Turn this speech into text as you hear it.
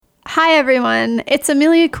Hi everyone, it's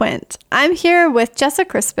Amelia Quint. I'm here with Jessa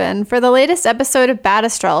Crispin for the latest episode of Bad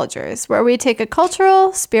Astrologers, where we take a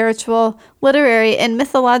cultural, spiritual, literary, and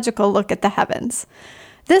mythological look at the heavens.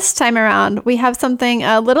 This time around, we have something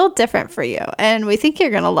a little different for you, and we think you're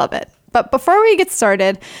going to love it. But before we get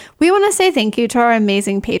started, we want to say thank you to our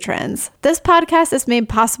amazing patrons. This podcast is made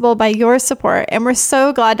possible by your support, and we're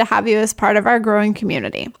so glad to have you as part of our growing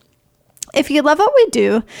community. If you love what we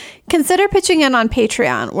do, consider pitching in on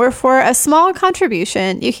Patreon, where for a small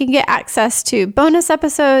contribution, you can get access to bonus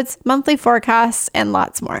episodes, monthly forecasts, and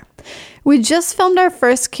lots more. We just filmed our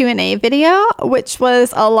first Q&A video, which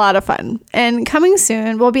was a lot of fun. And coming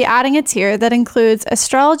soon, we'll be adding a tier that includes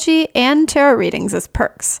astrology and tarot readings as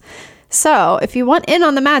perks. So if you want in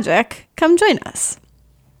on the magic, come join us.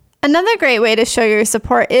 Another great way to show your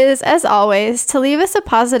support is, as always, to leave us a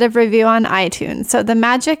positive review on iTunes so the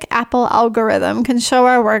magic Apple algorithm can show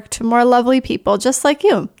our work to more lovely people just like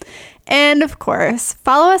you. And of course,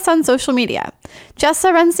 follow us on social media.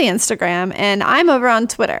 Jessa runs the Instagram, and I'm over on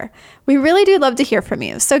Twitter. We really do love to hear from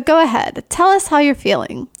you, so go ahead, tell us how you're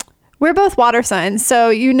feeling. We're both water signs,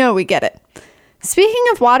 so you know we get it. Speaking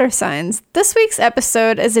of water signs, this week's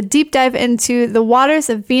episode is a deep dive into the waters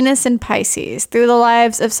of Venus and Pisces through the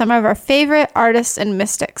lives of some of our favorite artists and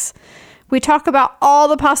mystics. We talk about all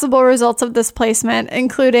the possible results of this placement,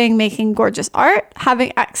 including making gorgeous art,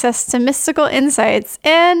 having access to mystical insights,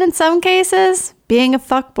 and in some cases, being a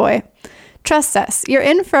fuckboy. Trust us, you're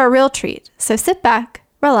in for a real treat, so sit back,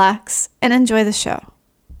 relax, and enjoy the show.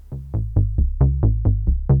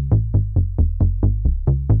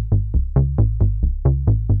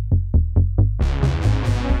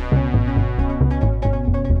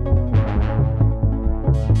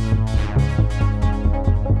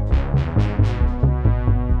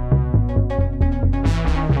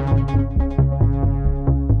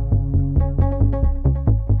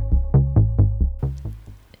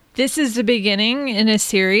 This is the beginning in a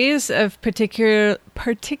series of particular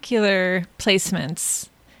placements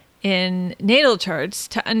in natal charts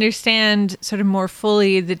to understand sort of more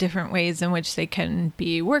fully the different ways in which they can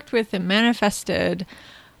be worked with and manifested.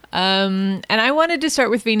 And I wanted to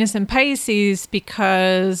start with Venus and Pisces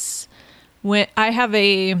because when I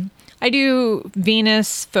do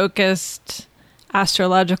Venus-focused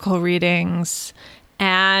astrological readings,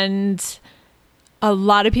 and a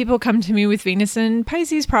lot of people come to me with Venus and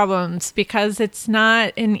Pisces problems because it's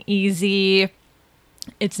not an easy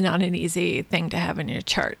thing to have in your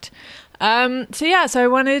chart. So I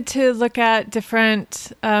wanted to look at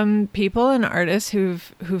different people and artists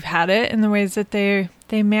who've had it and the ways that they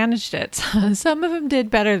managed it. Some of them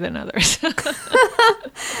did better than others.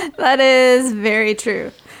 That is very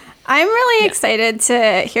true. I'm really excited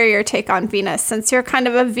to hear your take on Venus, since you're kind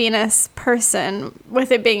of a Venus person,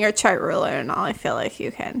 with it being your chart ruler and all. I feel like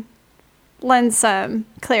you can lend some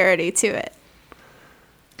clarity to it.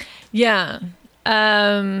 Yeah.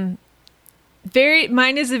 Mine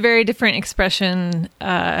is a very different expression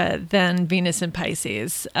than Venus and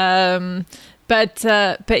Pisces. But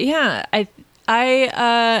yeah,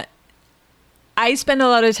 I spend a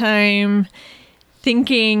lot of time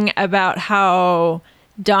thinking about how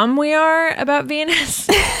dumb we are about Venus,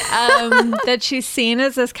 that she's seen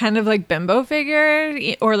as this kind of like bimbo figure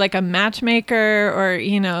or like a matchmaker, or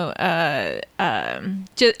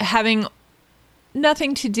just having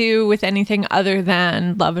nothing to do with anything other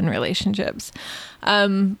than love and relationships,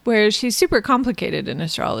 whereas she's super complicated in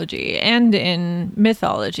astrology and in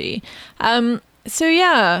mythology. How's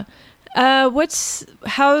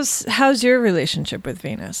your relationship with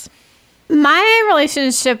Venus? My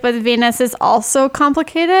relationship with Venus is also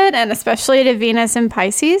complicated, and especially to Venus and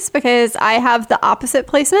Pisces, because I have the opposite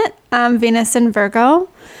placement, Venus in Virgo,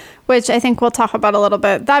 which I think we'll talk about a little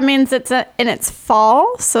bit. That means it's in its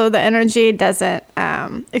fall, so the energy doesn't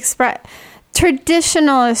express.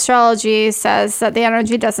 Traditional astrology says that the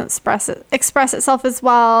energy doesn't express itself as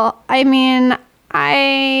well. I mean,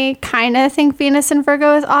 I kind of think Venus in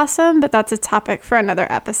Virgo is awesome, but that's a topic for another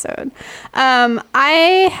episode.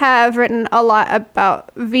 I have written a lot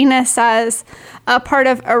about Venus as a part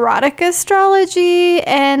of erotic astrology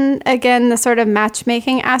and, again, the sort of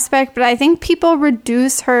matchmaking aspect, but I think people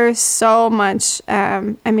reduce her so much.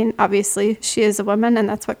 Obviously, she is a woman, and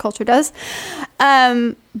that's what culture does.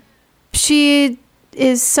 She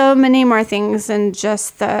is so many more things than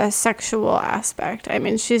just the sexual aspect. I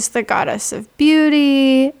mean, she's the goddess of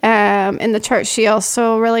beauty. In the chart, she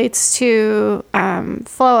also relates to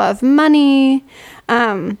flow of money.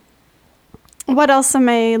 What else am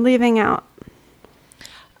I leaving out?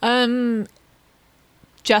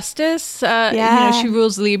 justice. She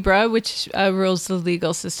rules Libra, which rules the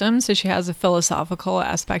legal system. So she has a philosophical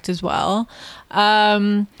aspect as well.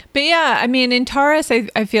 But yeah, I mean, in Taurus,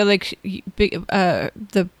 I feel like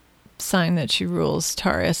the sign that she rules,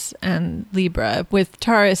 Taurus and Libra. With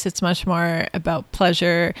Taurus, it's much more about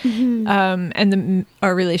pleasure and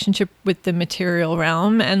our relationship with the material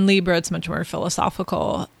realm. And Libra, it's much more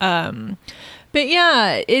philosophical. But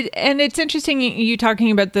yeah, it's interesting you talking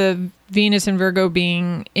about the Venus and Virgo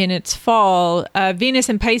being in its fall. Venus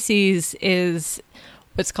in Pisces is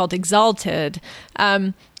what's called exalted,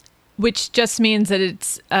 which just means that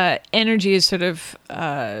its energy is sort of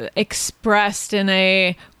expressed in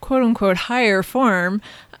a quote unquote higher form.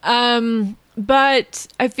 But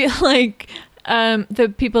I feel like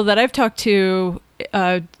the people that I've talked to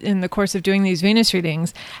in the course of doing these Venus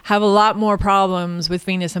readings have a lot more problems with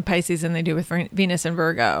Venus and Pisces than they do with Venus and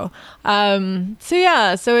Virgo.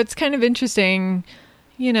 So it's kind of interesting.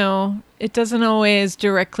 It doesn't always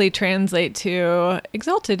directly translate to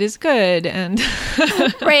exalted is good and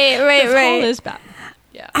right. is bad.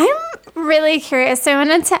 Yeah. I'm really curious. I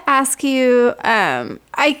wanted to ask you,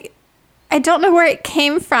 I don't know where it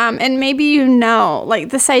came from, and maybe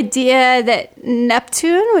like this idea that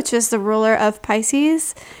Neptune, which is the ruler of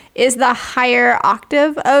Pisces, is the higher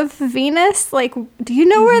octave of Venus. Like, do you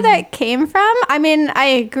know where that came from? I mean, I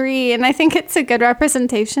agree, and I think it's a good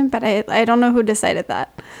representation, but I don't know who decided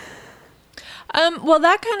that. Well,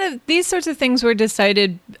 these sorts of things were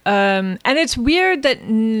decided, and it's weird that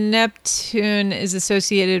Neptune is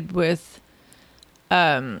associated with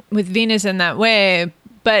Venus in that way,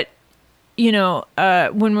 but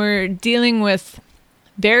when we're dealing with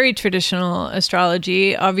very traditional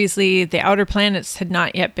astrology, obviously the outer planets had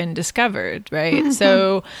not yet been discovered, right? Mm-hmm.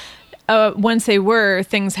 So once they were,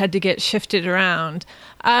 things had to get shifted around.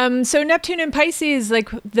 So Neptune and Pisces, or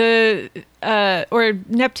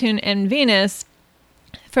Neptune and Venus,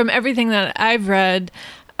 from everything that I've read,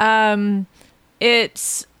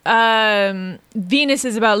 it's Venus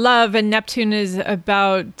is about love and Neptune is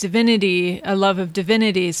about divinity, a love of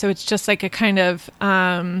divinity. So it's just like a kind of,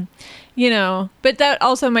 but that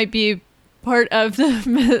also might be part of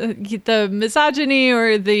the misogyny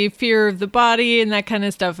or the fear of the body and that kind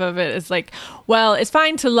of stuff of it. It's like, well, it's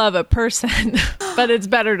fine to love a person, but it's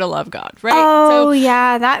better to love God, right?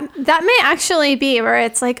 Yeah, that may actually be where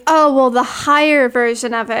it's like, the higher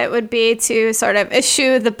version of it would be to sort of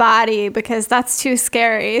eschew the body because that's too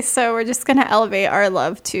scary. So we're just going to elevate our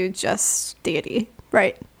love to just deity,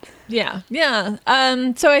 right? Yeah.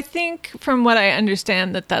 So I think from what I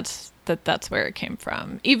understand that's where it came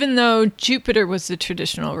from, even though Jupiter was the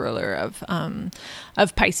traditional ruler of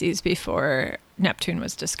Pisces before Neptune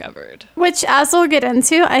was discovered. Which, as we'll get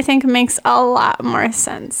into, I think makes a lot more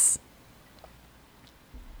sense.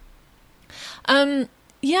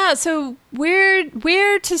 So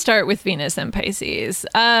where to start with Venus and Pisces?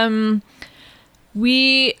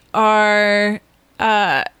 We are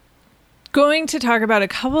going to talk about a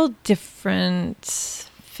couple different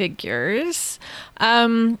figures.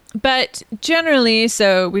 But generally,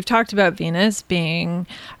 so we've talked about Venus being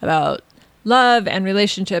about love and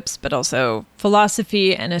relationships, but also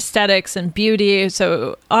philosophy and aesthetics and beauty.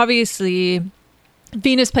 So obviously,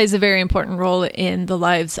 Venus plays a very important role in the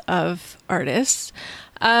lives of artists.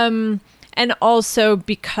 And also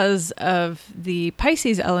because of the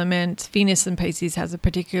Pisces element, Venus and Pisces has a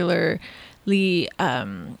particularly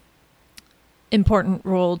important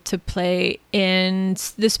role to play in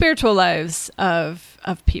the spiritual lives of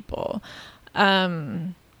people.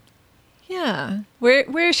 Where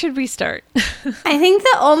should we start? I think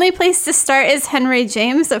the only place to start is Henry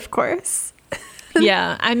James, of course.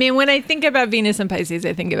 Yeah, I mean, when I think about Venus and Pisces,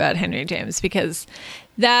 I think about Henry James because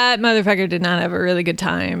that motherfucker did not have a really good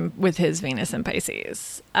time with his Venus and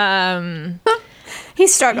Pisces. He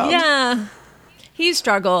struggled. Yeah, he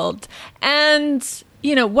struggled. And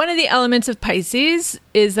one of the elements of Pisces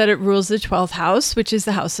is that it rules the 12th house, which is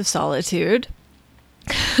the house of solitude.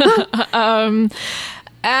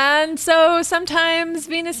 And so sometimes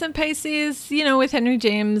Venus and Pisces, with Henry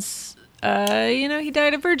James, he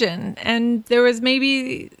died a virgin. And there was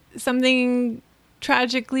maybe something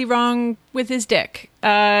tragically wrong with his dick.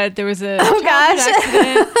 There was a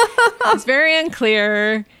accident. It's very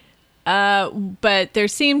unclear. But there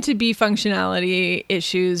seemed to be functionality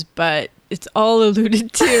issues, but it's all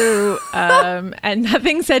alluded to, and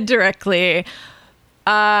nothing said directly.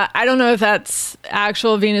 I don't know if that's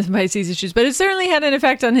actual Venus and Pisces issues, but it certainly had an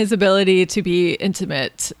effect on his ability to be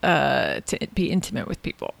intimate with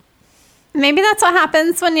people. Maybe that's what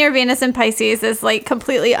happens when your Venus and Pisces is like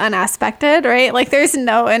completely unaspected, right? Like there's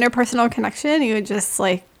no interpersonal connection. You just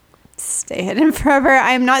like stay hidden forever.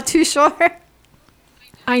 I'm not too sure.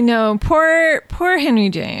 I know. Poor Henry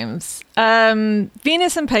James.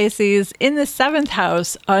 Venus and Pisces in the 7th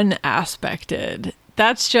house, unaspected.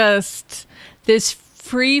 That's just this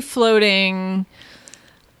free-floating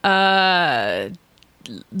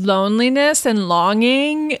loneliness and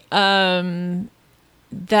longing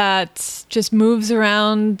that just moves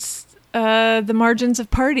around the margins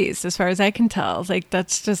of parties, as far as I can tell. Like,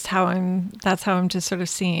 that's how I'm just sort of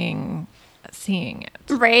seeing it.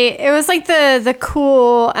 Right. It was like the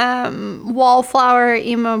cool wallflower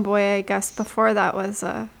emo boy, I guess, before that was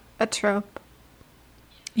a trope.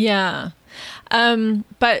 Yeah.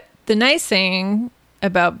 But the nice thing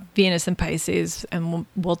about Venus and Pisces, and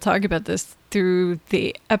we'll talk about this through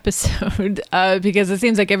the episode, because it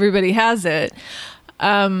seems like everybody has it.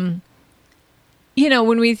 When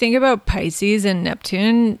we think about Pisces and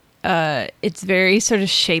Neptune, it's very sort of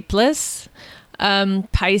shapeless.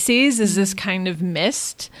 Pisces is this kind of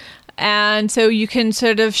mist. And so you can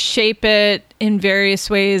sort of shape it in various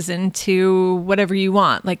ways into whatever you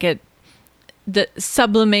want. Like the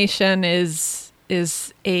sublimation is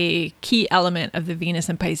a key element of the Venus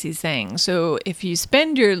and Pisces thing. So if you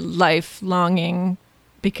spend your life longing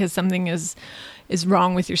because something is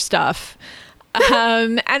wrong with your stuff,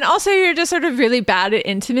 and also you're just sort of really bad at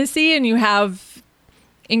intimacy and you have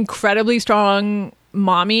incredibly strong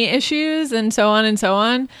mommy issues and so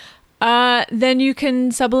on, then you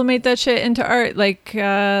can sublimate that shit into art like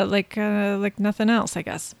nothing else, I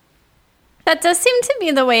guess. That does seem to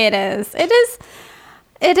be the way it is.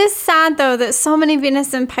 It is sad, though, that so many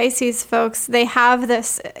Venus and Pisces folks, they have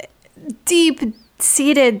this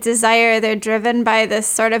deep-seated desire. They're driven by this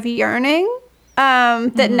sort of yearning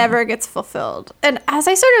that never gets fulfilled. And as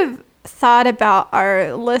I sort of thought about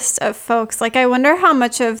our list of folks, like, I wonder how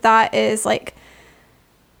much of that is, like,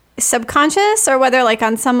 subconscious, or whether, like,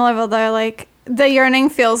 on some level they're like, the yearning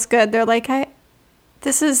feels good. They're like,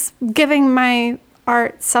 this is giving my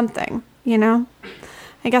art something, you know?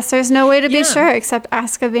 I guess there's no way to be sure except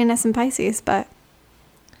ask a Venus and Pisces, but.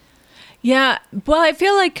 Yeah. Well, I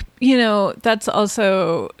feel like, that's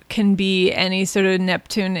also can be any sort of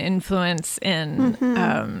Neptune influence in,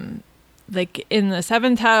 like in the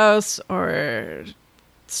 7th house or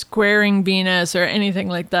squaring Venus or anything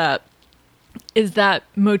like that, is that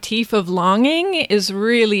motif of longing is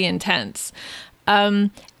really intense.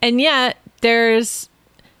 And yet there's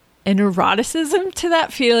an eroticism to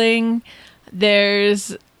that feeling.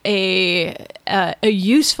 There's a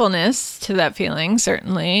usefulness to that feeling,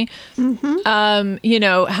 certainly.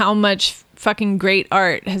 How much fucking great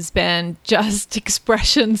art has been just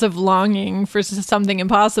expressions of longing for something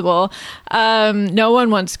impossible. No one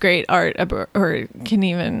wants great art or can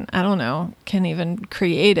even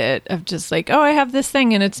create it, of just like, oh, I have this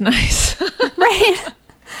thing and it's nice. Right.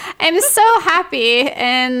 I'm so happy,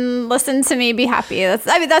 and listen to me be happy.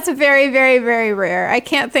 That's very, very, very rare. I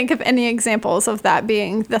can't think of any examples of that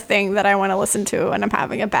being the thing that I want to listen to when I'm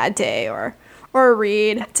having a bad day or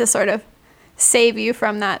read to sort of save you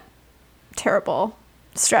from that terrible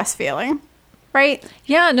stress feeling. Right?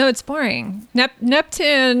 Yeah, no, it's boring.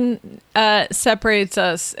 Neptune separates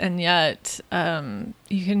us, and yet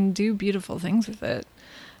you can do beautiful things with it.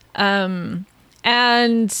 And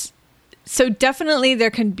so definitely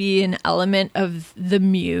there can be an element of the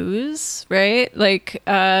muse, right? Like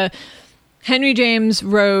Henry James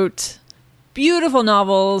wrote beautiful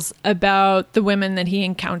novels about the women that he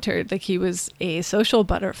encountered. Like, he was a social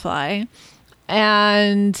butterfly,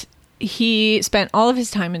 and he spent all of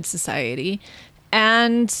his time in society,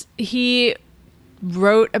 and he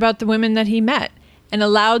wrote about the women that he met and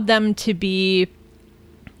allowed them to be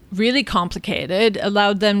really complicated,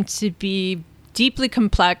 allowed them to be deeply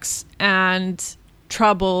complex and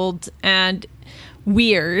troubled and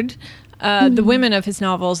weird. The women of his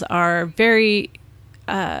novels are very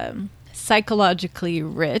psychologically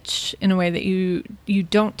rich in a way that you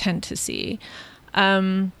don't tend to see.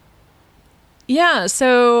 So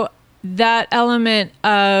that element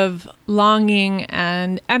of longing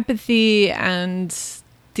and empathy and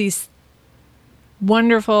these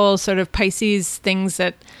wonderful sort of Pisces things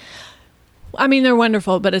that, I mean, they're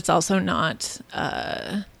wonderful, but it's also not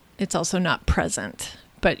present.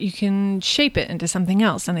 But you can shape it into something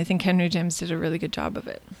else, and I think Henry James did a really good job of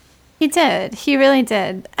it. He did. He really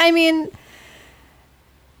did. I mean,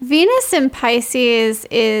 Venus in Pisces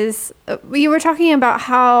is, you were talking about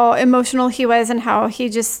how emotional he was and how he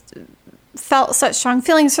just felt such strong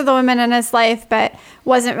feelings for the women in his life, but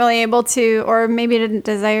wasn't really able to, or maybe didn't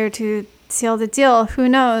desire to seal the deal. Who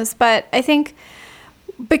knows? But I think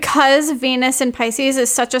because Venus in Pisces is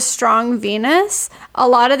such a strong Venus, a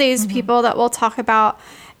lot of these people that we'll talk about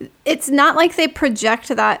it's not like they project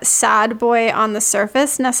that sad boy on the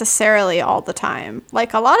surface necessarily all the time.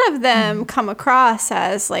 Like, a lot of them come across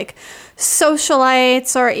as like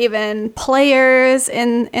socialites or even players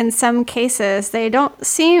in some cases. They don't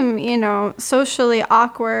seem, socially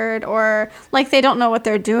awkward or like they don't know what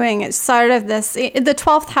they're doing. It's sort of this, the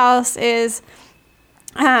 12th house is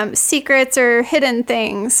secrets or hidden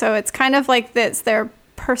things. So it's kind of like this, their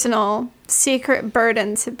personal secret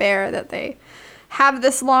burden to bear, that they have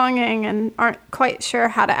this longing and aren't quite sure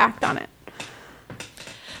how to act on it.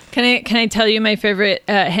 Can I tell you my favorite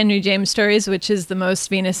Henry James stories, which is the most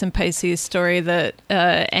Venus and Pisces story that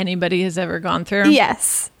anybody has ever gone through?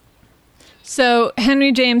 Yes. So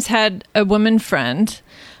Henry James had a woman friend.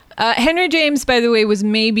 Henry James, by the way, was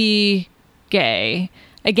maybe gay.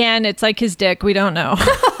 Again, it's like his dick. We don't know.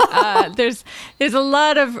 There's a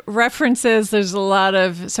lot of references. There's a lot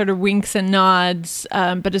of sort of winks and nods.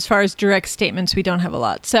 But as far as direct statements, we don't have a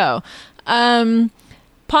lot. So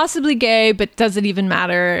possibly gay, but does it even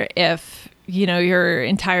matter if, your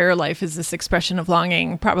entire life is this expression of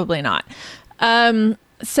longing? Probably not.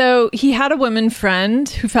 So he had a woman friend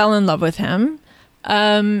who fell in love with him.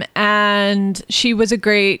 And she was a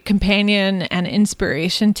great companion and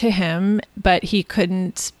inspiration to him, but he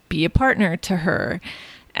couldn't be a partner to her.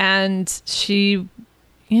 And she,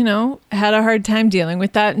 had a hard time dealing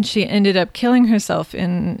with that. And she ended up killing herself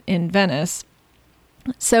in Venice.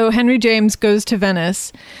 So Henry James goes to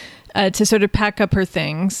Venice to sort of pack up her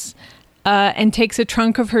things and takes a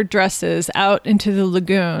trunk of her dresses out into the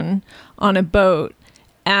lagoon on a boat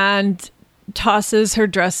and tosses her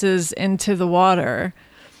dresses into the water,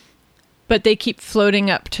 but they keep floating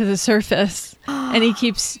up to the surface. And he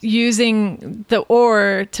keeps using the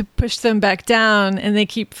oar to push them back down, and they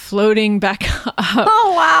keep floating back up.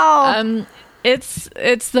 Oh, wow.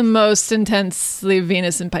 It's the most intensely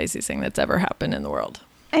Venus and Pisces thing that's ever happened in the world.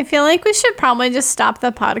 I feel like we should probably just stop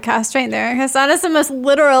the podcast right there, because that is the most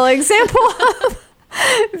literal example of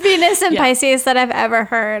Venus and Pisces that I've ever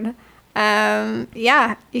heard.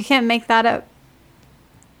 You can't make that up.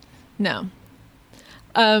 No.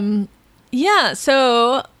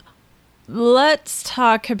 So let's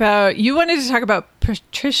talk about, you wanted to talk about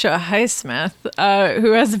Patricia Highsmith,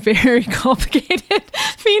 who has a very complicated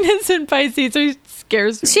Venus and Pisces, so it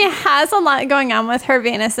scares me. She has a lot going on with her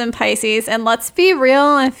Venus and Pisces, and let's be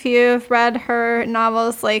real, if you've read her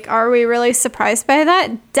novels, like, are we really surprised by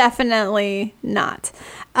that? Definitely not.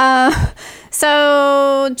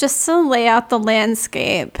 So just to lay out the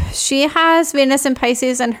landscape, she has Venus and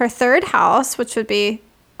Pisces in her third house, which would be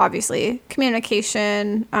obviously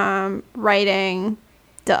communication, writing,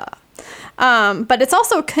 duh. But it's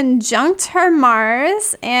also conjunct her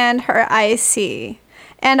Mars and her IC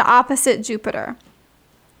and opposite Jupiter.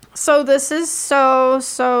 So this is so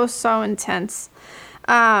intense.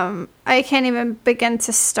 I can't even begin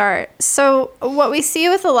to start. So what we see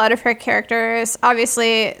with a lot of her characters,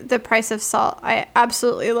 obviously The Price of Salt, I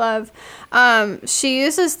absolutely love. She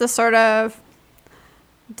uses the sort of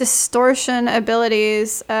distortion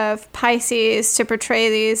abilities of Pisces to portray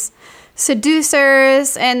these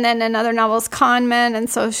seducers, and then in other novels, con men and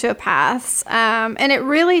sociopaths. And it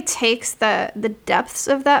really takes the depths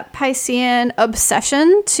of that Piscean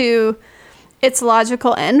obsession to its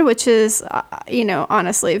logical end, which is,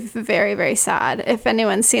 honestly, very, very sad. If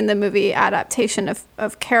anyone's seen the movie adaptation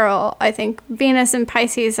of Carol, I think Venus and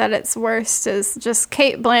Pisces at its worst is just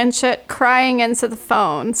Cate Blanchett crying into the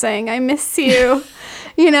phone saying, "I miss you."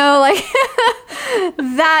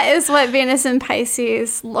 That is what Venus and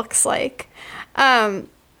Pisces looks like. The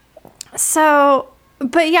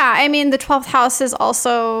 12th house is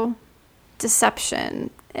also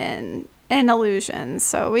deception and illusion.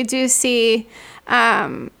 So we do see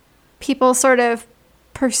people sort of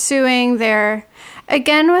pursuing their,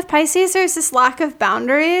 again, with Pisces, there's this lack of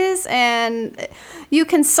boundaries, and you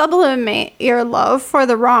can sublimate your love for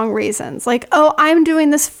the wrong reasons. Like, oh, I'm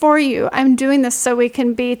doing this for you. I'm doing this so we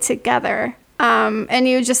can be together. And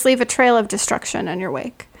you just leave a trail of destruction in your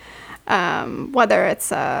wake. Whether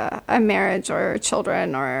it's a marriage or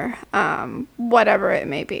children or whatever it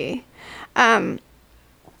may be.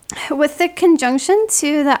 With the conjunction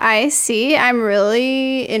to the IC, I'm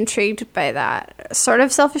really intrigued by that, sort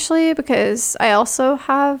of selfishly, because I also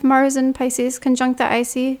have Mars and Pisces conjunct the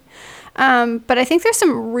IC. But I think there's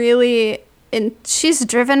some really, she's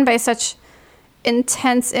driven by such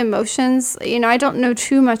intense emotions. I don't know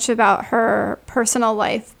too much about her personal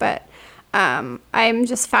life, but I'm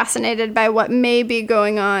just fascinated by what may be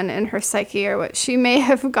going on in her psyche, or what she may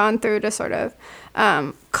have gone through to sort of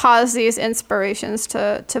cause these inspirations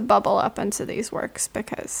to bubble up into these works,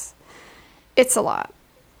 because it's a lot.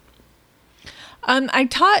 I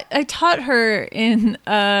taught her in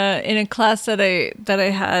a class that I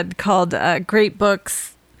had called Great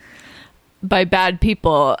Books by Bad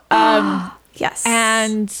People. Yes.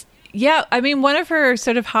 And yeah, I mean, one of her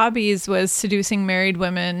sort of hobbies was seducing married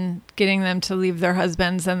women, getting them to leave their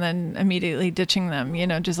husbands and then immediately ditching them,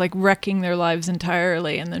 just like wrecking their lives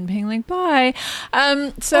entirely and then being like, bye.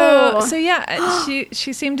 So yeah,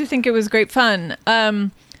 she seemed to think it was great fun.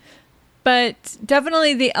 But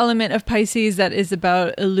definitely the element of Pisces that is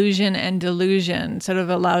about illusion and delusion sort of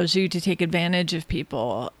allows you to take advantage of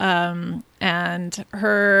people. And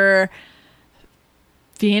her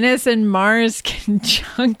Venus and Mars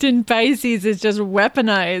conjunct in Pisces is just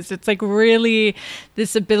weaponized. It's like really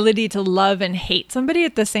this ability to love and hate somebody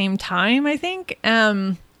at the same time, I think.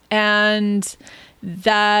 And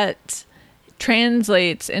that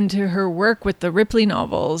translates into her work with the Ripley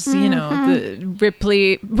novels, the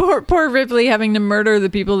Ripley, poor Ripley having to murder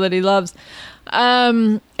the people that he loves.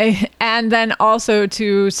 And then also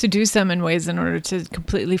to seduce them in ways in order to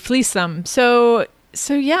completely fleece them. So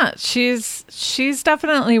yeah, she's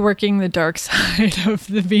definitely working the dark side of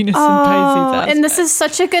the Venus and Pisces aspect. And this is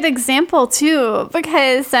such a good example too,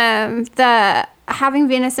 because the having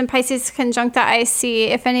Venus and Pisces conjunct the IC,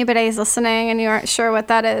 if anybody's listening and you aren't sure what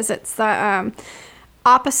that is, it's the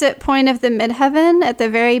opposite point of the midheaven at the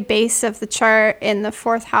very base of the chart in the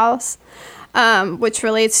fourth house. Which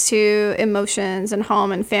relates to emotions and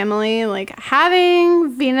home and family. Like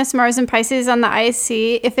having Venus, Mars, and Pisces on the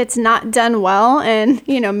IC, if it's not done well, and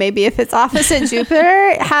maybe if it's opposite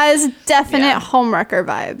Jupiter, has definite homewrecker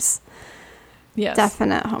vibes. Yes,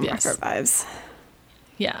 definite homewrecker vibes.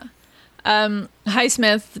 Yeah.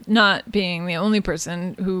 Highsmith, not being the only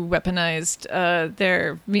person who weaponized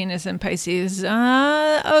their Venus and Pisces,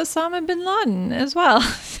 Osama bin Laden as well.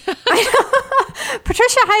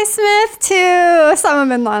 Patricia Highsmith to Osama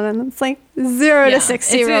bin Laden. It's like 0 to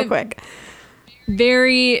 60 real quick.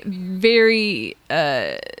 Very, very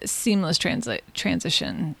seamless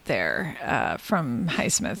transition there from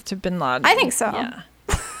Highsmith to bin Laden. I think so. Yeah.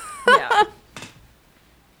 Yeah.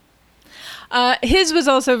 His was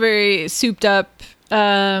also very souped up.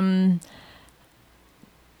 But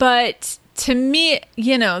to me,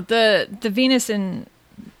 the Venus and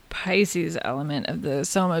Pisces element of the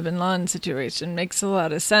Osama bin Laden situation makes a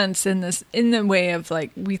lot of sense in the way of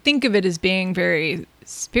like, we think of it as being very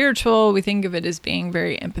spiritual. We think of it as being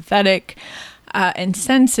very empathetic, and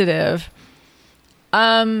sensitive.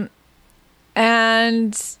 And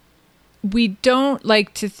we don't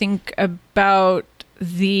like to think about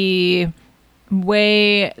the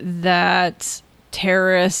way that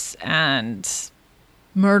terrorists and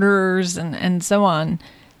murderers and so on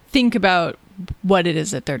think about what it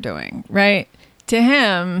is that they're doing, right? To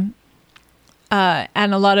him,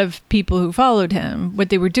 and a lot of people who followed him, what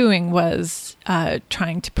they were doing was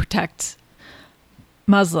trying to protect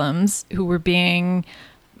Muslims who were being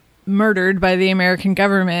murdered by the American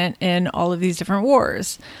government in all of these different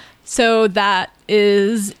wars. So that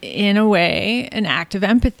is, in a way, an act of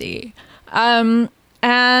empathy.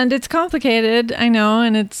 And it's complicated, I know,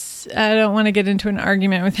 and I don't want to get into an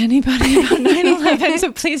argument with anybody about 9/11,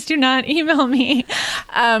 so please do not email me.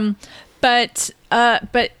 But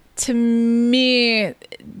to me,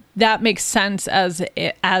 that makes sense as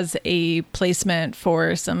a placement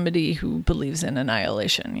for somebody who believes in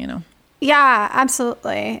annihilation, Yeah,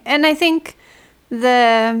 absolutely. And I think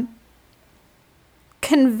the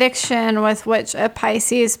conviction with which a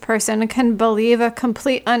Pisces person can believe a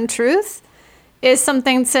complete untruth is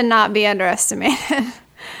something to not be underestimated,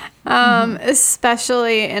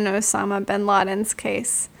 especially in Osama bin Laden's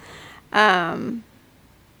case. Very,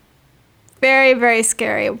 very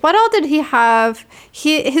scary. What all did he have?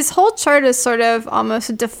 His whole chart is sort of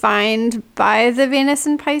almost defined by the Venus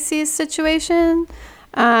and Pisces situation.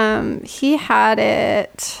 He had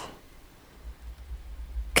it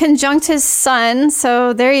conjunct his sun,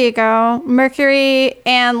 so there you go, Mercury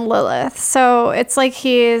and Lilith. So it's like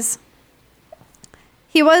he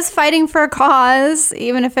was fighting for a cause,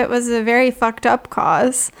 even if it was a very fucked up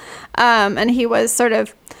cause, and he was sort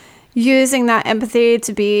of using that empathy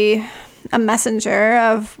to be a messenger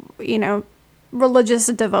of religious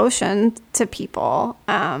devotion to people,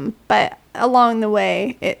 but along the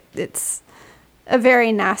way it's a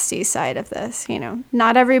very nasty side of this.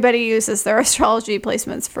 Not everybody uses their astrology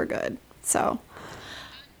placements for good. So,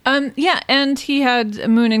 yeah, and he had a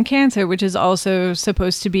moon in Cancer, which is also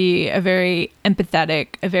supposed to be a very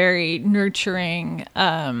empathetic, a very nurturing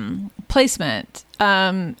placement.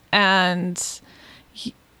 And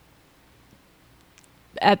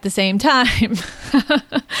at the same time,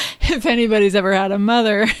 if anybody's ever had a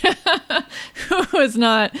mother was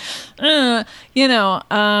not, the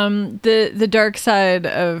dark side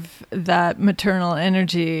of that maternal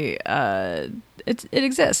energy. It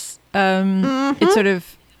exists. It's sort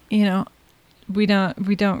of, we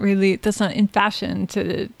don't really. That's not in fashion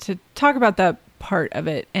to talk about that part of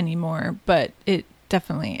it anymore, but it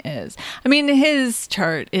definitely is. I mean, his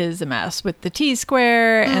chart is a mess with the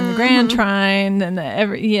T-square and the Grand Trine and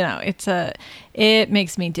it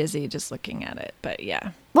makes me dizzy just looking at it. But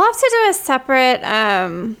yeah, we'll have to do a separate,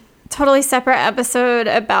 totally separate episode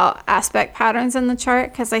about aspect patterns in the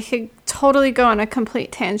chart, because I could totally go on a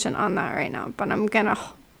complete tangent on that right now. But I'm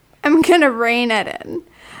gonna rein it in.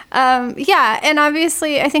 And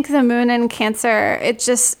obviously I think the moon in Cancer, it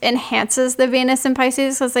just enhances the Venus and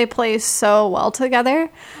Pisces because they play so well together.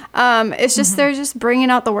 It's just they're just bringing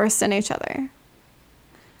out the worst in each other.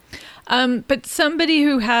 But somebody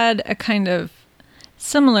who had a kind of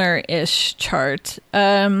similar-ish chart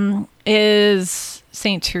is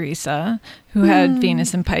Saint Teresa, who had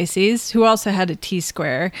Venus and Pisces, who also had a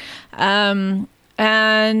T-square. And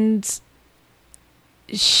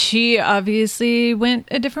she obviously went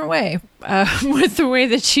a different way with the way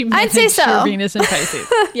that she managed her Venus and Pisces.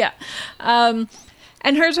 Yeah. And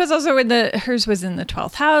hers was also in the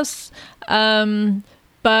 12th house.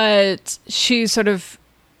 But she sort of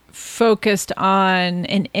focused on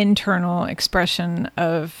an internal expression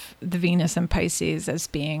of the Venus and Pisces as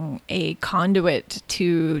being a conduit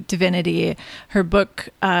to divinity. Her book,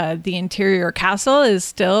 The Interior Castle, is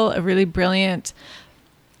still a really brilliant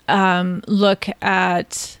look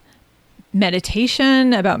at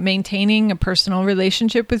meditation, about maintaining a personal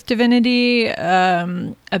relationship with divinity,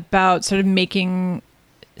 about sort of making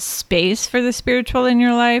space for the spiritual in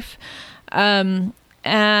your life. And,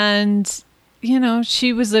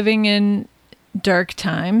 she was living in dark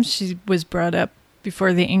times. She was brought up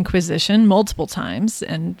before the Inquisition multiple times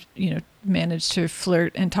and, managed to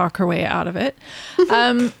flirt and talk her way out of it.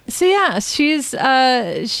 She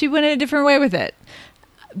went a different way with it.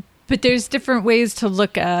 But there's different ways to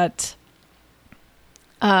look at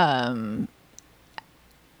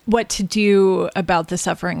what to do about the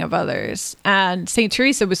suffering of others. And St.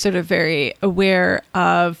 Teresa was sort of very aware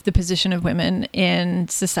of the position of women in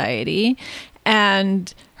society.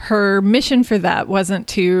 And her mission for that wasn't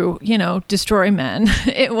to, destroy men.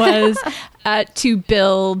 It was to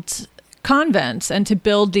build convents and to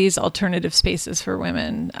build these alternative spaces for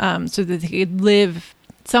women so that they could live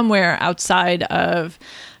somewhere outside of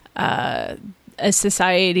a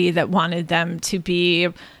society that wanted them to be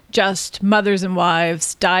just mothers and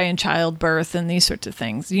wives, die in childbirth, and these sorts of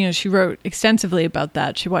things. She wrote extensively about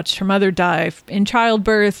that. She watched her mother die in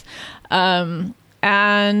childbirth. So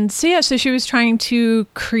she was trying to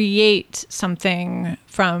create something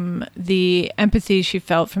from the empathy she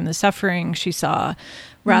felt from the suffering she saw,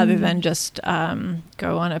 rather than just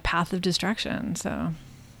go on a path of destruction. So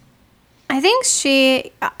I think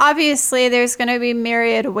obviously there's going to be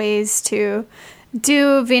myriad ways to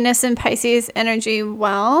do Venus and Pisces energy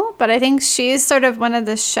well, but I think she's sort of one of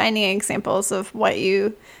the shining examples of what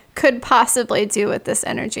you could possibly do with this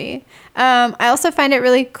energy. I also find it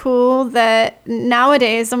really cool that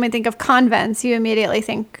nowadays when we think of convents, you immediately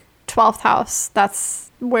think 12th house.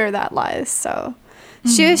 That's where that lies. So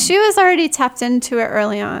she was already tapped into it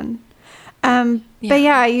early on. But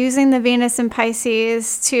yeah, using the Venus and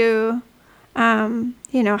Pisces to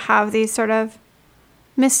have these sort of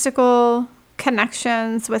mystical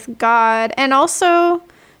connections with God, and also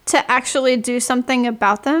to actually do something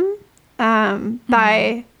about them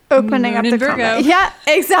by opening up the comment. Yeah,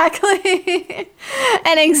 exactly.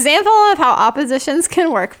 An example of how oppositions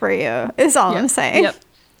can work for you is all I'm saying. Yep.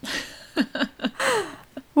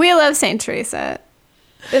 We love Saint Teresa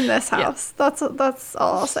in this house. Yep. That's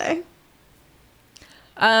all I'll say.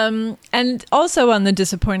 And also on the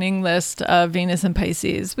disappointing list of Venus and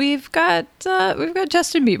Pisces, we've got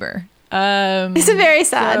Justin Bieber. It's very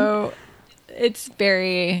sad. So it's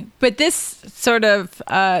very, but this sort of,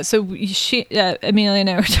 Amelia and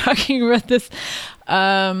I were talking about this,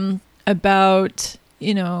 about,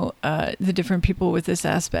 the different people with this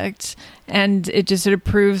aspect. And it just sort of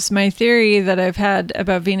proves my theory that I've had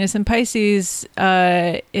about Venus and Pisces,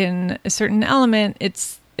 in a certain element.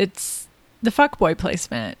 It's the fuckboy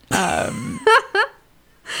placement. I'm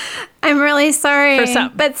really sorry,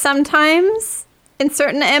 but sometimes in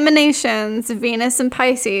certain emanations, Venus and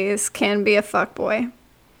Pisces can be a fuckboy.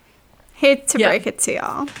 Hate to break it to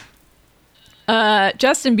y'all.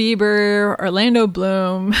 Justin Bieber, Orlando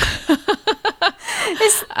Bloom.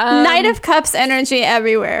 It's Knight of Cups energy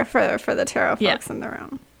everywhere for the tarot folks in the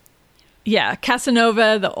room. Yeah,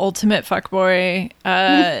 Casanova, the ultimate fuckboy.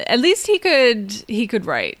 At least he could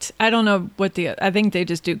write. I don't know I think they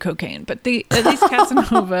just do cocaine, but at least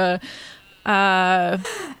Casanova had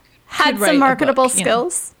some marketable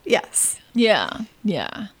skills. Yes. Yeah.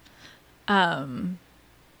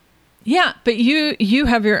 Yeah, but you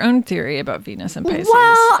have your own theory about Venus and Pisces.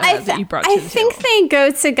 Well, that you brought to the think table. they go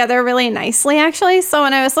together really nicely, actually. So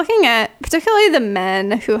when I was looking at particularly the men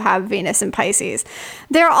who have Venus and Pisces,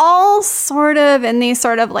 they're all sort of in these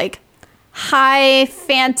sort of like high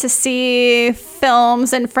fantasy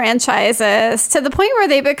films and franchises to the point where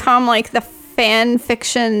they become like the fan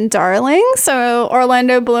fiction darling. So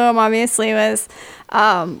Orlando Bloom obviously was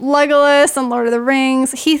Legolas and Lord of the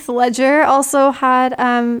Rings. Heath Ledger also had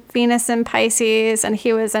Venus and Pisces, and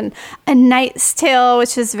he was in A Knight's Tale,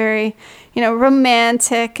 which is very,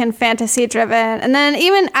 romantic and fantasy driven. And then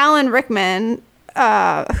even Alan Rickman,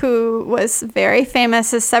 who was very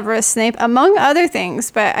famous as Severus Snape, among other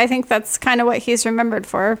things, but I think that's kind of what he's remembered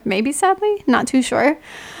for, maybe sadly, not too sure.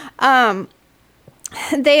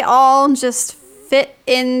 They all just fit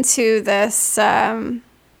into this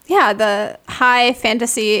the high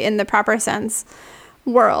fantasy in the proper sense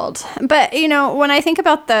world. But, when I think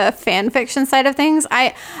about the fan fiction side of things,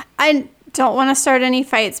 I don't want to start any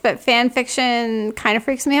fights, but fan fiction kind of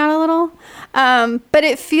freaks me out a little. But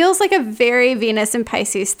it feels like a very Venus and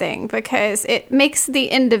Pisces thing because it makes the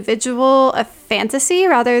individual a fantasy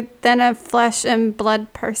rather than a flesh and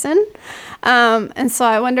blood person. And so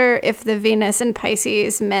I wonder if the Venus and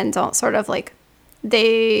Pisces men don't sort of like,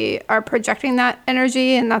 they are projecting that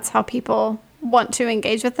energy, and that's how people want to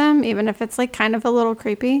engage with them, even if it's like kind of a little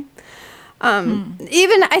creepy.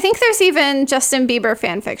 Even I think there's even Justin Bieber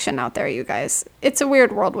fan fiction out there, you guys. It's a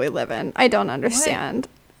weird world we live in. I don't understand.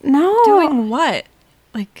 What? No. Doing what?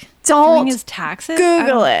 Like doing his taxes?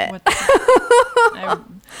 Google it.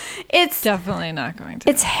 It's definitely not going to.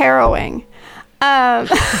 It's harrowing. But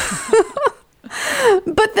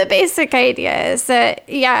the basic idea is that,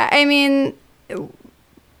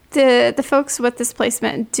 the folks with this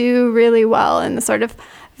placement do really well in the sort of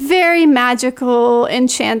very magical,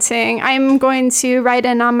 enchanting. I'm going to ride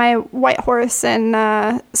in on my white horse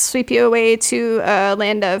and sweep you away to a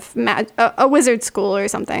land of a wizard school or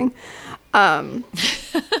something. That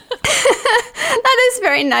is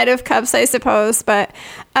very Knight of Cups, I suppose, but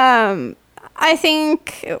I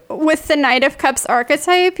think with the Knight of Cups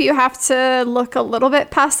archetype, you have to look a little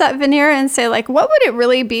bit past that veneer and say, like, what would it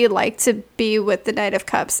really be like to be with the Knight of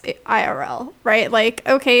Cups IRL, right? Like,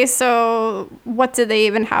 okay, so what do they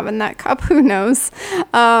even have in that cup? Who knows?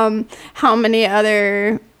 How many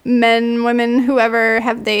other men, women, whoever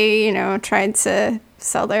have they, tried to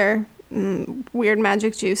sell their weird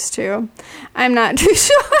magic juice to? I'm not too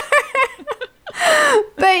sure.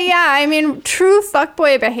 But yeah, true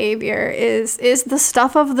fuckboy behavior is the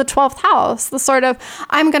stuff of the 12th house. The sort of,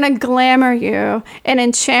 I'm going to glamour you and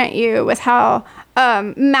enchant you with how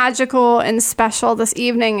magical and special this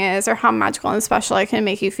evening is, or how magical and special I can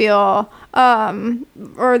make you feel,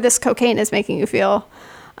 or this cocaine is making you feel.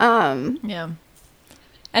 Yeah.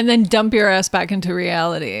 And then dump your ass back into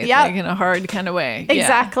reality, like in a hard kind of way.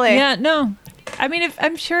 Exactly. Yeah, no.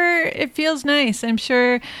 I'm sure it feels nice. I'm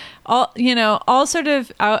sure all sort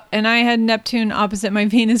of out, and I had Neptune opposite my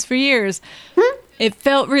Venus for years. It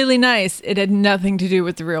felt really nice. It had nothing to do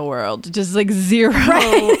with the real world. Just like zero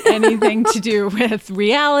anything to do with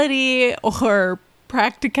reality or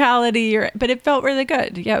practicality, but it felt really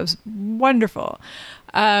good. Yeah, it was wonderful.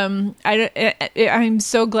 I'm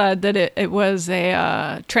so glad that it was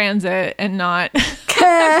a transit and not a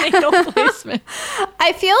natal placement.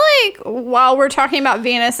 I feel like while we're talking about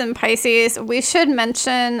Venus and Pisces, we should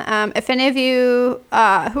mention, if any of you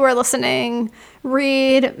who are listening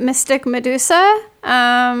read Mystic Medusa,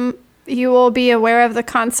 you will be aware of the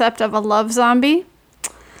concept of a love zombie.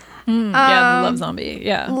 The love zombie.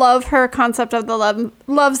 Yeah. Love her concept of the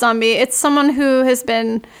love zombie. It's someone who has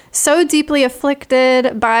been so deeply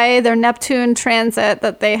afflicted by their Neptune transit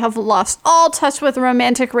that they have lost all touch with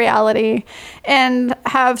romantic reality and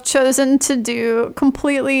have chosen to do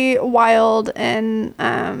completely wild and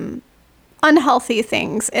unhealthy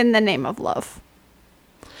things in the name of love.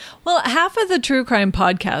 Well, half of the true crime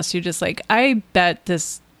podcast, you're just like, I bet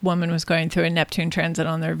this woman was going through a Neptune transit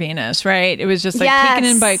on their Venus, right? It was just like taken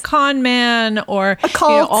in by a con man, or a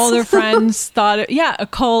cult. All their friends thought a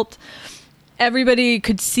cult. Everybody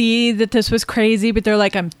could see that this was crazy, but they're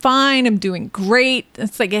like, I'm fine, I'm doing great.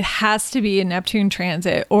 It's like, it has to be a Neptune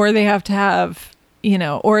transit, or they have to have,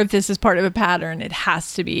 or if this is part of a pattern, it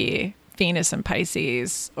has to be Venus and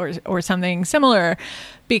Pisces or something similar,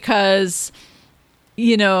 because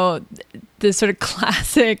the sort of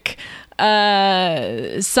classic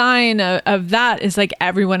sign of that is like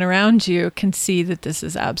everyone around you can see that this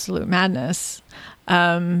is absolute madness.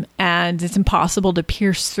 And it's impossible to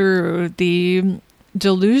pierce through the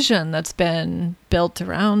delusion that's been built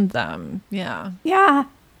around them. Yeah. Yeah.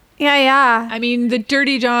 I mean, the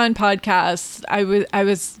Dirty John podcast, I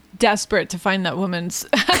was desperate to find that woman's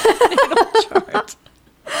natal chart.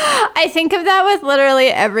 I think of that with literally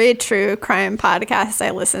every true crime podcast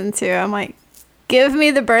I listen to. I'm like, give me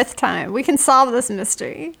the birth time. We can solve this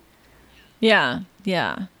mystery. Yeah.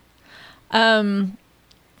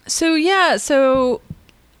 So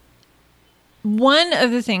one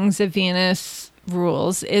of the things that Venus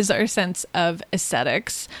rules is our sense of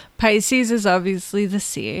aesthetics. Pisces is obviously the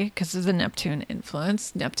sea because of the Neptune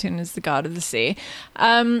influence. Neptune is the god of the sea.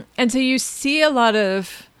 And so you see a lot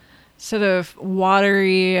of sort of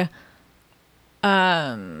watery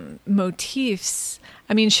motifs.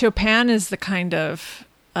 I mean, Chopin is the kind of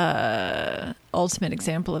ultimate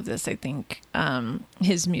example of this, I think.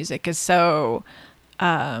 His music is so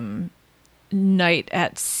night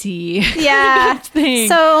at sea. Yeah. thing.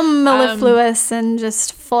 So mellifluous and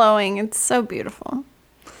just flowing. It's so beautiful.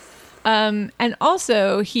 And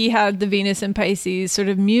also he had the Venus in Pisces sort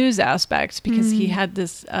of muse aspect because he had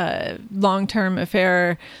this long-term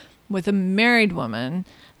affair with a married woman.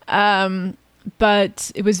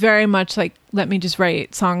 But it was very much like, let me just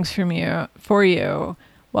write songs for you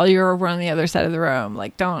while you're over on the other side of the room.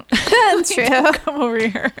 Like, don't, That's true. don't come over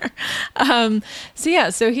here.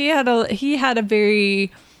 So he had a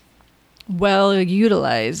very well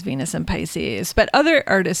utilized Venus in Pisces, but other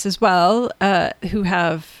artists as well, who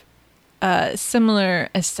have similar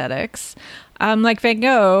aesthetics, like Van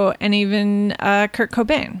Gogh and even Kurt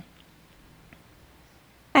Cobain.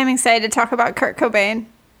 I'm excited to talk about Kurt Cobain.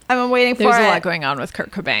 I've been waiting for it. There's a lot going on with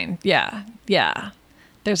Kurt Cobain. Yeah.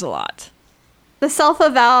 There's a lot. The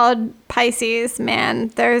self-avowed Pisces, man,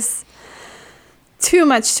 there's too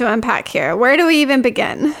much to unpack here. Where do we even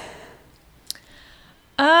begin?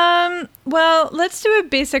 Well, let's do a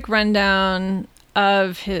basic rundown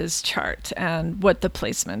of his chart and what the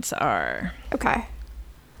placements are. Okay.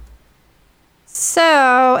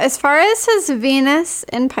 So, as far as his Venus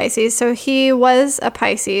in Pisces, so he was a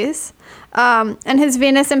Pisces, and his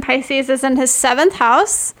Venus in Pisces is in his 7th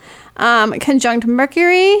house, conjunct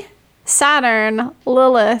Mercury, Saturn,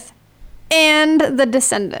 Lilith, and the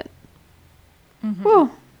descendant. Mm-hmm. Whew.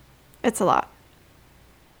 It's a lot.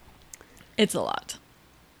 It's a lot.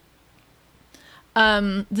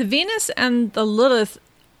 The Venus and the Lilith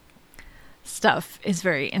stuff is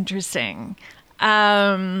very interesting.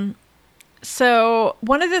 So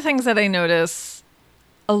one of the things that I notice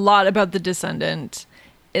a lot about the descendant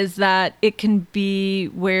is that it can be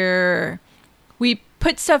where we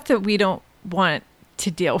put stuff that we don't want to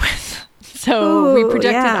deal with. So we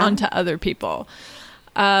project it onto other people.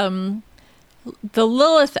 The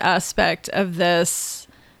Lilith aspect of this,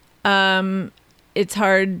 it's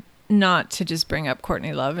hard not to just bring up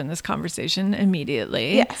Courtney Love in this conversation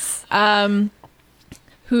immediately. Yes.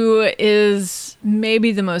 Who is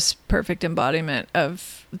maybe the most perfect embodiment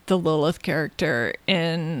of the Lilith character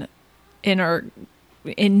in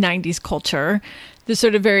 90s culture. The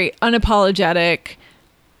sort of very unapologetic,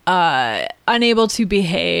 unable to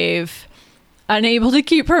behave, unable to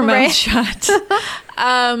keep her mouth shut,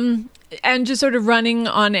 and just sort of running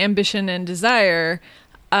on ambition and desire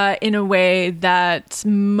in a way that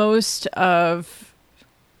most of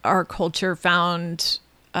our culture found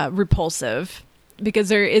repulsive, because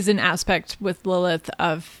there is an aspect with Lilith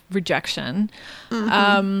of rejection,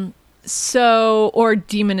 or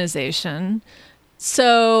demonization.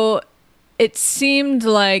 So it seemed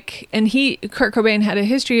like, and Kurt Cobain had a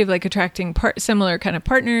history of like attracting similar kind of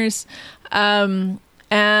partners.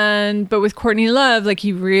 But with Courtney Love, like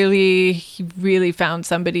he really found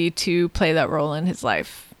somebody to play that role in his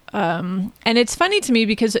life. And it's funny to me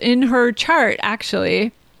because in her chart,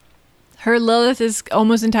 actually, her Lilith is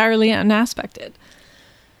almost entirely unaspected.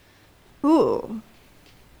 Ooh.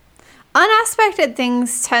 Unaspected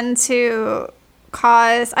things tend to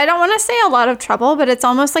cause, I don't want to say a lot of trouble, but it's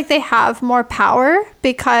almost like they have more power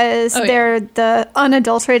because they're the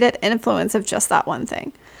unadulterated influence of just that one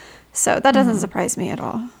thing. So that doesn't surprise me at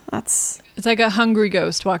all. It's like a hungry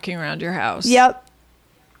ghost walking around your house. Yep.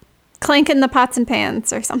 Clinking the pots and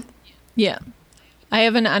pans or something. Yeah. I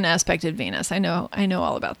have an unaspected Venus. I know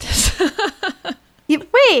all about this.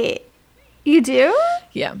 Wait, you do?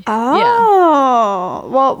 Yeah. Oh. Yeah.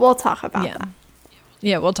 Well, we'll talk about that.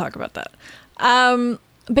 Yeah, we'll talk about that.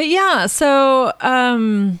 But yeah, so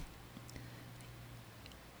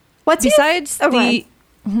what's besides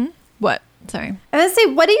what? Sorry. I was gonna say,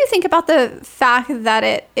 what do you think about the fact that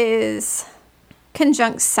it is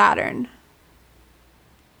conjunct Saturn?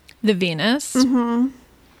 The Venus? Mm-hmm.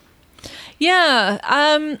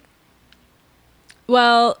 Yeah.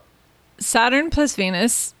 Well, Saturn plus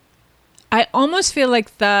Venus, I almost feel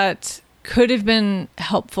like that could have been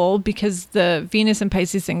helpful because the Venus and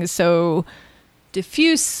Pisces thing is so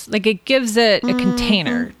diffuse. Like, it gives it a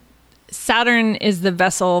container. Saturn is the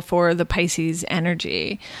vessel for the Pisces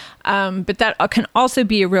energy. But that can also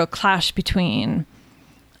be a real clash between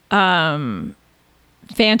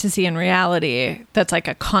fantasy and reality that's like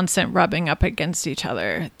a constant rubbing up against each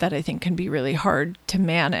other that I think can be really hard to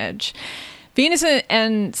manage. Venus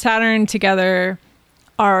and Saturn together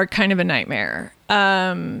are kind of a nightmare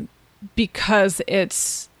because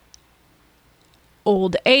it's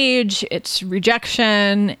old age, it's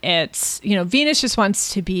rejection, it's, Venus just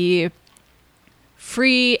wants to be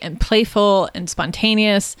free and playful and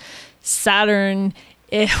spontaneous. Saturn,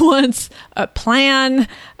 it wants a plan.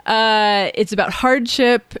 It's about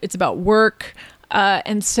hardship. It's about work.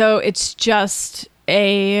 And so it's just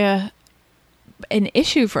an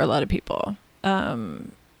issue for a lot of people.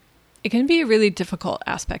 It can be a really difficult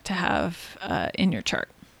aspect to have in your chart.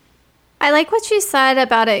 I like what you said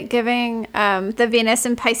about it giving the Venus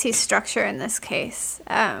and Pisces structure in this case.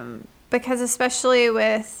 Because especially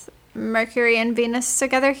with Mercury and Venus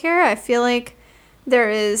together here, I feel like there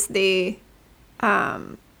is the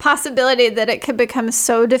possibility that it could become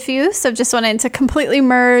so diffuse of just wanting to completely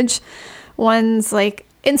merge one's like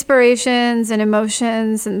inspirations and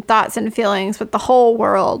emotions and thoughts and feelings with the whole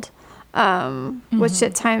world. Which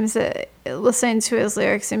at times, listening to his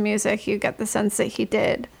lyrics and music, you get the sense that he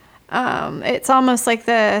did. It's almost like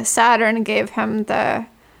the Saturn gave him the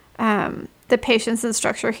patience and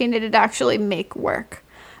structure he needed to actually make work.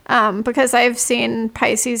 Because I've seen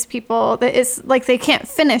Pisces people that it's like they can't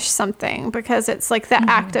finish something because it's like the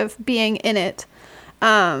act of being in it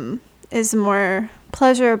is more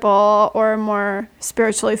pleasurable or more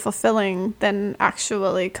spiritually fulfilling than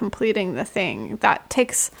actually completing the thing. That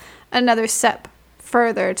takes another step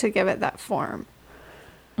further to give it that form.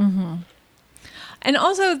 Mm-hmm. And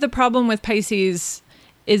also the problem with Pisces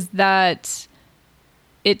is that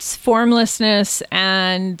its formlessness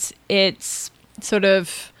and its sort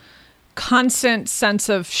of constant sense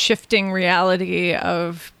of shifting reality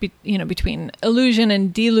of, between illusion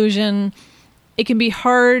and delusion, it can be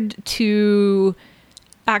hard to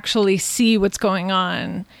actually see what's going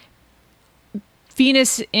on.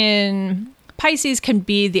 Venus in Pisces can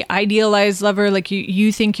be the idealized lover, like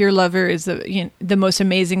you think your lover is the most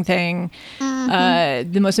amazing thing,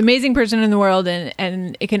 the most amazing person in the world,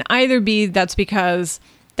 and it can either be that's because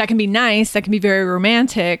that can be nice, that can be very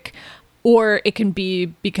romantic, or it can be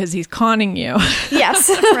because he's conning you. Yes.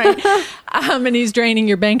 Right. And he's draining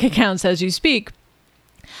your bank accounts as you speak.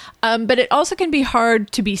 But it also can be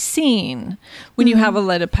hard to be seen when you have a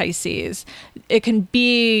light of Pisces. It can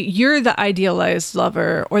be you're the idealized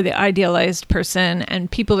lover or the idealized person,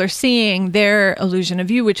 and people are seeing their illusion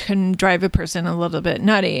of you, which can drive a person a little bit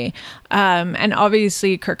nutty. And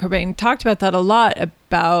obviously, Kurt Cobain talked about that a lot,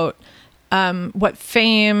 about what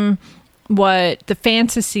fame, what the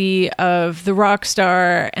fantasy of the rock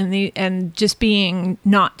star and just being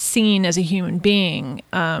not seen as a human being,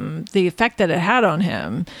 the effect that it had on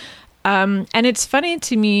him. And it's funny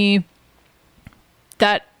to me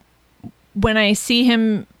that when I see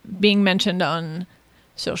him being mentioned on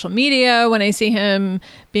social media, when I see him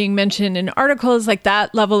being mentioned in articles, like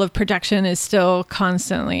that level of projection is still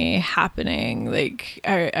constantly happening. Like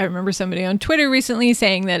I remember somebody on Twitter recently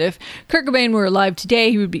saying that if Kurt Cobain were alive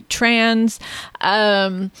today, he would be trans.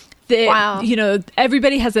 Wow.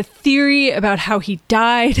 Everybody has a theory about how he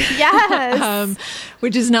died. Yes.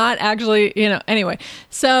 Which is not actually, anyway.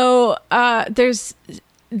 So there's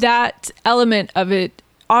that element of it.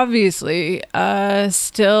 Obviously,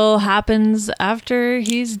 still happens after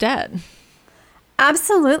he's dead.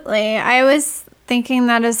 Absolutely. I was thinking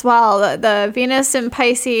that as well. The Venus in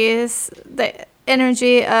Pisces, the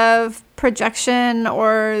energy of projection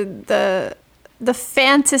or the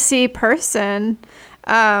fantasy person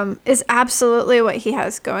is absolutely what he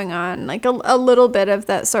has going on. Like a little bit of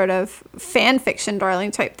that sort of fan fiction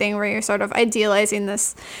darling type thing where you're sort of idealizing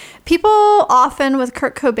this. People often with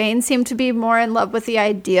Kurt Cobain seem to be more in love with the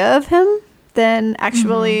idea of him than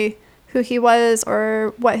actually who he was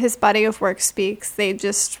or what his body of work speaks. They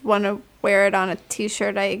just want to wear it on a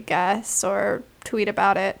t-shirt, I guess, or tweet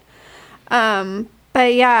about it.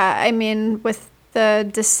 But yeah, I mean, with the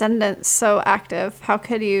Descendants so active, how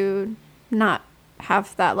could you not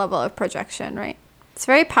have that level of projection, right? It's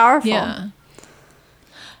very powerful. Yeah.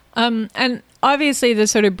 And obviously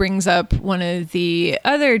this sort of brings up one of the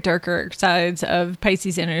other darker sides of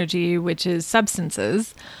Pisces energy, which is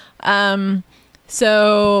substances.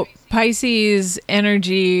 So Pisces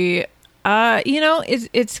energy,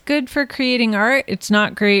 it's good for creating art. It's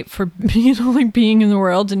not great for, like being in the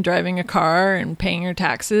world and driving a car and paying your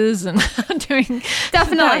taxes and doing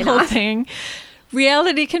that whole thing.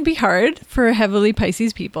 Reality can be hard for heavily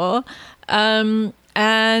Pisces people. And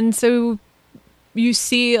so you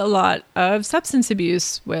see a lot of substance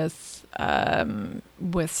abuse with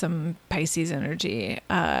some Pisces energy.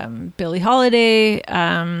 Billie Holiday,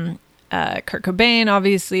 Kurt Cobain,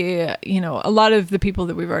 obviously, a lot of the people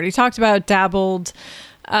that we've already talked about dabbled.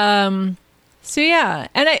 So yeah,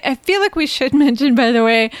 and I feel like we should mention, by the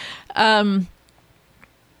way, I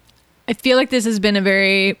feel like this has been a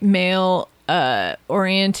very male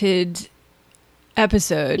oriented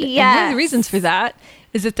episode. Yes. And one of the reasons for that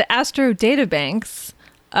is that the Astro data banks,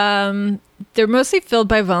 they're mostly filled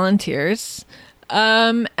by volunteers.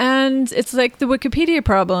 And it's like the Wikipedia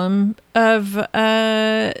problem of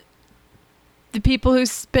the people who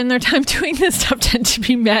spend their time doing this stuff tend to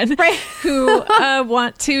be men, right? Who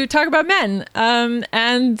want to talk about men.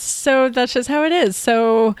 And so that's just how it is.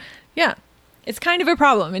 So yeah, it's kind of a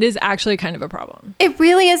problem. It is actually kind of a problem. It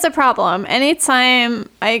really is a problem. Anytime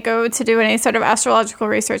I go to do any sort of astrological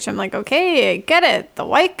research, I'm like, okay, I get it. The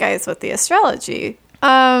white guys with the astrology.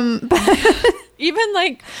 But even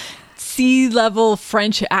like C-level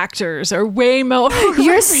French actors are way more.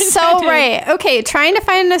 You're so right. Okay, trying to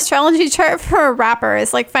find an astrology chart for a rapper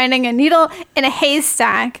is like finding a needle in a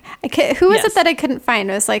haystack. Who was it that I couldn't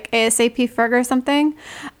find? It was like ASAP Ferg or something.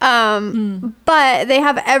 But they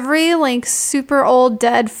have every like super old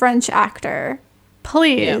dead French actor.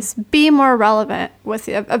 Please be more relevant with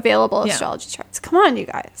the available astrology charts. Come on, you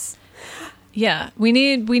guys. Yeah, we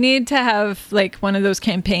need to have like one of those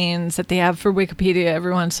campaigns that they have for Wikipedia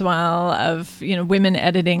every once in a while of, women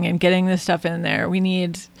editing and getting this stuff in there. We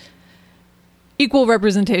need equal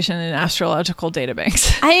representation in astrological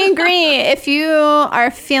databanks. I agree. If you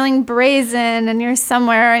are feeling brazen and you're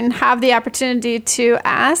somewhere and have the opportunity to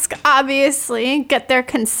ask, obviously get their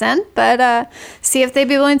consent, but see if they'd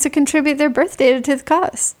be willing to contribute their birth data to the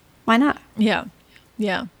cause. Why not? Yeah.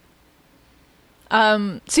 Yeah.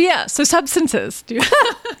 So substances. Bringing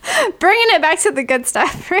it back to the good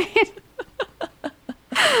stuff, right?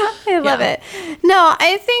 I love it. No,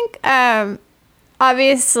 I think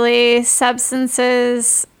obviously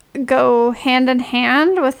substances go hand in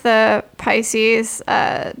hand with the Pisces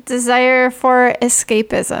desire for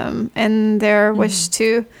escapism and their wish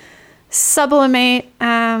to sublimate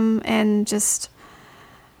and just,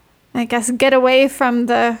 I guess, get away from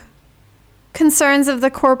the concerns of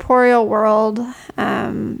the corporeal world.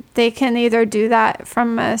 They can either do that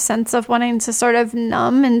from a sense of wanting to sort of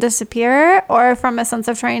numb and disappear, or from a sense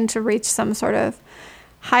of trying to reach some sort of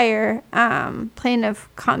higher plane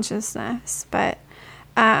of consciousness. But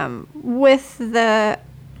with the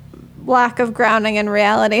lack of grounding in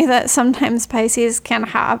reality that sometimes Pisces can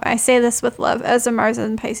have, I say this with love as a Mars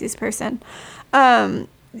and Pisces person,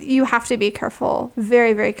 you have to be careful,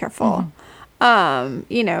 very, very careful.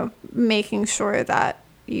 Making sure that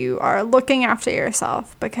you are looking after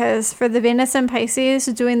yourself, because for the Venus in Pisces,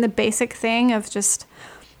 doing the basic thing of just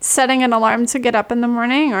setting an alarm to get up in the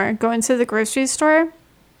morning or going to the grocery store,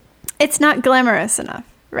 it's not glamorous enough,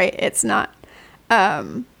 right? It's not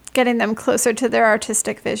getting them closer to their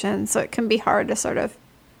artistic vision. So it can be hard to sort of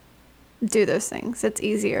do those things. It's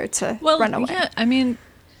easier to run away. Yeah, I mean,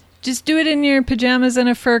 just do it in your pajamas and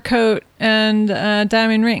a fur coat and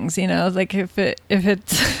diamond rings. Like if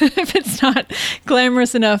it's not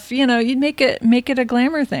glamorous enough, you'd make it a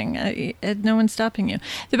glamour thing. No one's stopping you.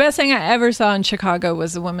 The best thing I ever saw in Chicago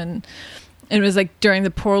was a woman. It was like during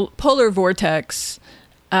the polar vortex,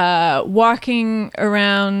 walking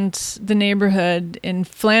around the neighborhood in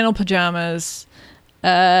flannel pajamas,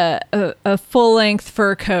 a full length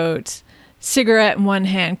fur coat, cigarette in one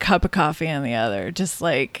hand, cup of coffee in the other,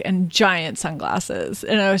 and giant sunglasses.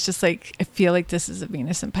 And I was just like, I feel like this is a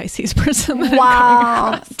Venus and Pisces person that I'm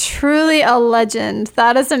coming across. Truly a legend.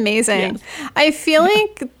 That is amazing. Yes. I feel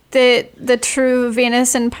like the true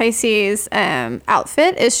Venus and Pisces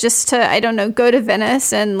outfit is just to, go to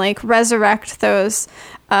Venice and like resurrect those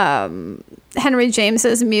Henry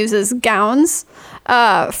James's muses gowns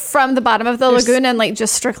from the bottom of the lagoon and like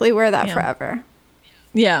just strictly wear that forever.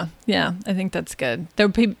 Yeah, I think that's good.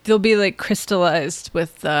 They'll be like crystallized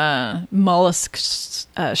with mollusk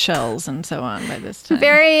shells and so on by this time.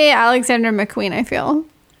 Very Alexander McQueen, I feel.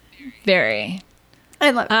 Very.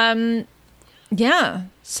 I love it. Yeah.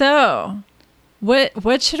 So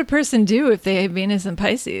What should a person do if they have Venus and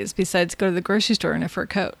Pisces besides go to the grocery store in a fur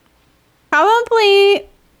coat? Probably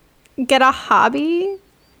get a hobby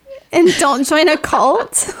and don't join a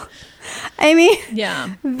cult. I mean, Yeah.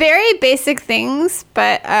 very basic things,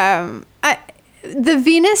 but the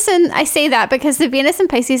Venus, and I say that because the Venus and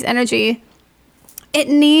Pisces energy, it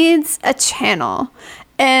needs a channel.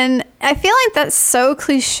 And I feel like that's so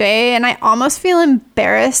cliche, and I almost feel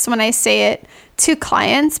embarrassed when I say it to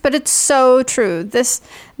clients, but it's so true. This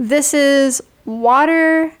is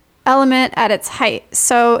water element at its height.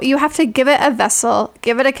 So you have to give it a vessel,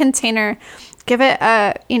 give it a container, give it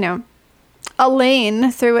a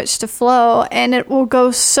lane through which to flow, and it will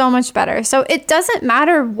go so much better. So it doesn't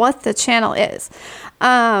matter what the channel is.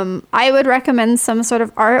 I would recommend some sort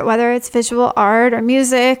of art, whether it's visual art or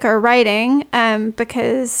music or writing,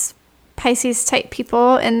 because Pisces type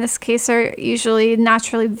people in this case are usually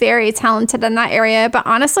naturally very talented in that area. But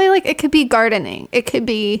honestly, like, it could be gardening. It could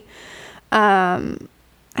be, I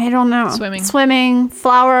don't know, swimming,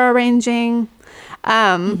 flower arranging.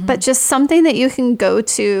 But just something that you can go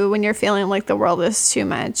to when you're feeling like the world is too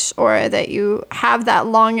much, or that you have that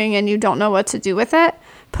longing and you don't know what to do with it.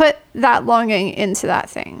 Put that longing into that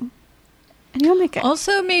thing and you'll make it.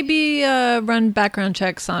 Also, maybe run background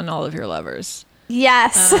checks on all of your lovers.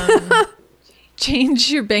 Yes. Change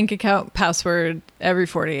your bank account password every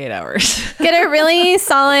 48 hours. Get a really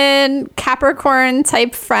solid Capricorn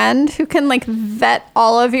type friend who can like vet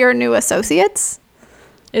all of your new associates.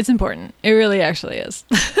 It's important. It really actually is.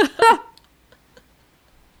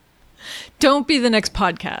 Don't be the next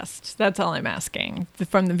podcast. That's all I'm asking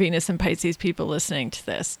from the Venus and Pisces people listening to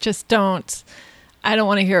this. Just don't. I don't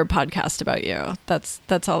want to hear a podcast about you.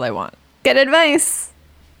 That's all I want. Good advice.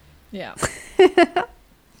 Yeah.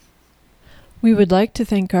 We would like to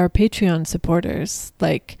thank our Patreon supporters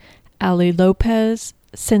like Ali Lopez,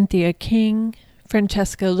 Cynthia King,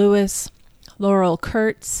 Francesca Lewis, Laurel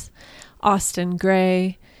Kurtz, Austin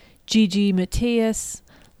Gray, Gigi Matias,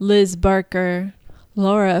 Liz Barker,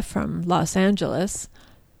 Laura from Los Angeles,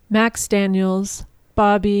 Max Daniels,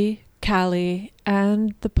 Bobby, Callie,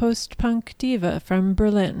 and the post-punk diva from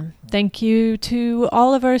Berlin. Thank you to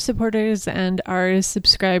all of our supporters and our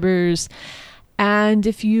subscribers. And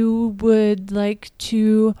if you would like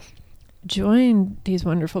to join these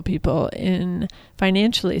wonderful people in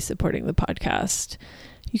financially supporting the podcast,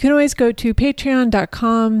 you can always go to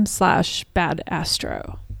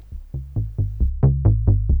patreon.com/badastro.